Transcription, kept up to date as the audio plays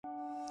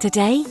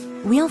Today,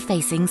 we are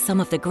facing some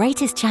of the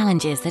greatest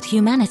challenges that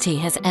humanity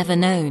has ever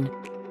known.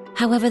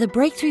 However, the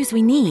breakthroughs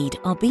we need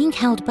are being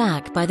held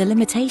back by the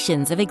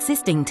limitations of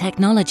existing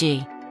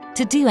technology.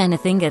 To do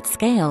anything at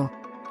scale,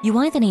 you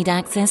either need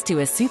access to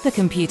a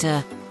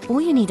supercomputer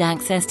or you need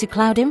access to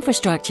cloud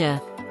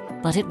infrastructure.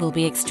 But it will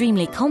be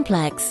extremely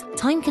complex,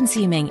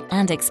 time-consuming,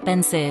 and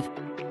expensive.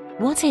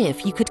 What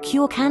if you could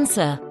cure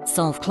cancer,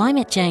 solve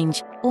climate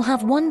change, or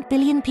have 1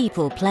 billion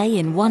people play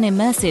in one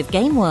immersive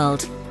game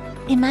world?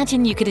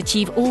 Imagine you could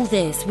achieve all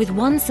this with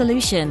one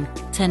solution,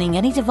 turning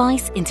any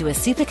device into a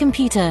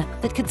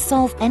supercomputer that could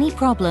solve any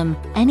problem,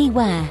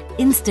 anywhere,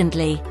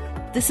 instantly.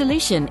 The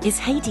solution is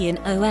Hadean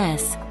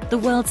OS, the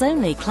world's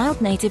only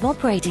cloud-native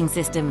operating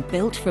system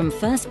built from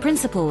first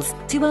principles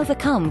to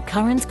overcome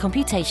current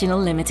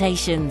computational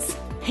limitations.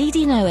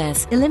 Hadean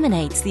OS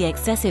eliminates the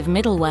excessive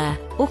middleware,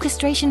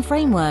 orchestration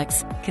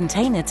frameworks,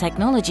 container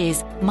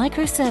technologies,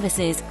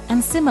 microservices,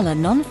 and similar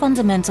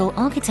non-fundamental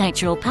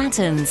architectural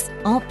patterns,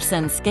 ops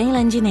and scale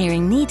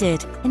engineering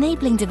needed,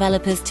 enabling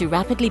developers to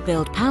rapidly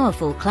build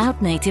powerful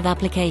cloud-native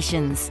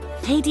applications.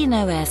 Hadean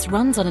OS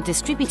runs on a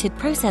distributed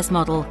process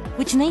model,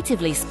 which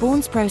natively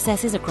spawns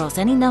processes across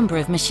any number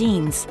of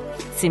machines.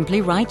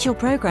 Simply write your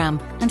program,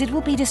 and it will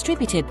be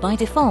distributed by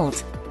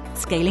default,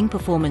 scaling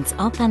performance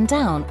up and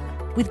down,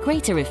 with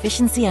greater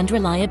efficiency and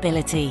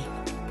reliability.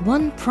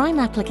 One prime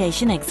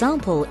application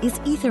example is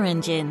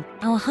EtherEngine,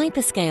 our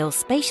hyperscale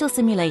spatial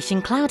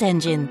simulation cloud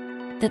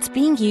engine that's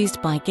being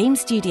used by game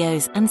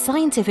studios and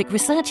scientific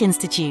research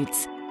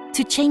institutes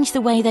to change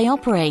the way they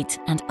operate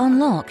and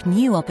unlock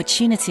new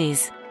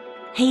opportunities.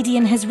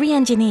 Hadean has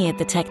re-engineered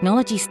the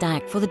technology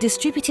stack for the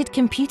distributed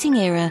computing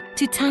era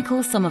to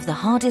tackle some of the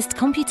hardest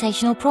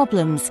computational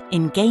problems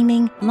in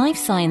gaming, life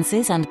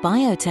sciences and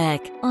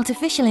biotech,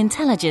 artificial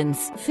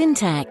intelligence,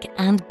 fintech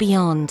and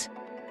beyond.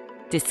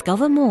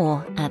 Discover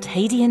more at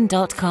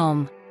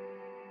hadean.com.